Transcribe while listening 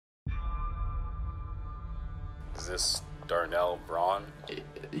Is this Darnell Braun?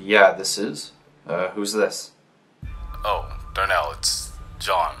 Yeah, this is. Who's this? Oh, Darnell, it's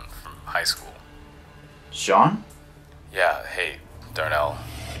John from high school. John? Yeah, hey, Darnell.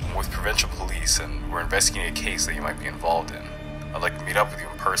 I'm with Provincial Police and we're investigating a case that you might be involved in. I'd like to meet up with you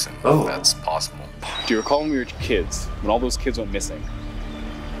in person, if that's possible. Do you recall when we were kids, when all those kids went missing?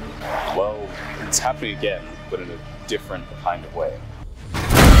 Well, it's happening again, but in a different kind of way.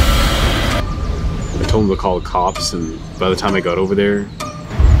 I told him to call the cops, and by the time I got over there,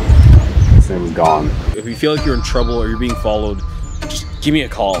 this thing was gone. If you feel like you're in trouble or you're being followed, just give me a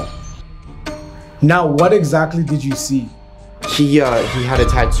call. Now, what exactly did you see? He had a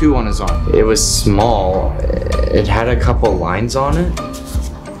tattoo on his arm. It was small. It had a couple lines on it.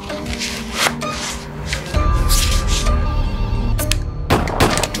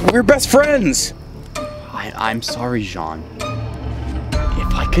 We're best friends! I'm sorry, Jean.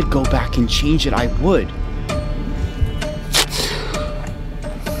 If I could go back and change it, I would.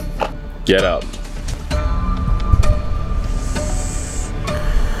 Get up.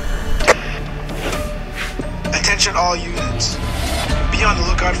 Attention all units. Be on the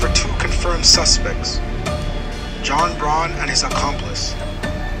lookout for 2 confirmed suspects. John Braun and his accomplice,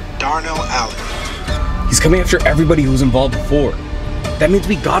 Darnell Allen. He's coming after everybody who was involved before. That means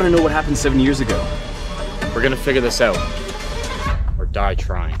we gotta know what happened 7 years ago. We're gonna figure this out. Or die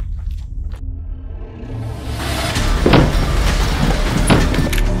trying.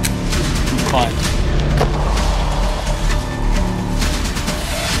 Fine.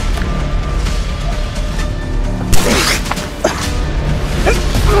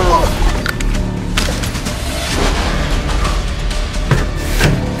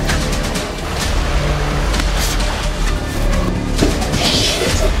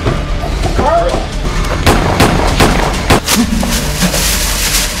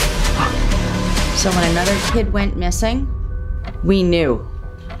 So when another kid went missing, we knew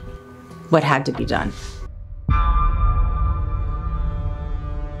what had to be done.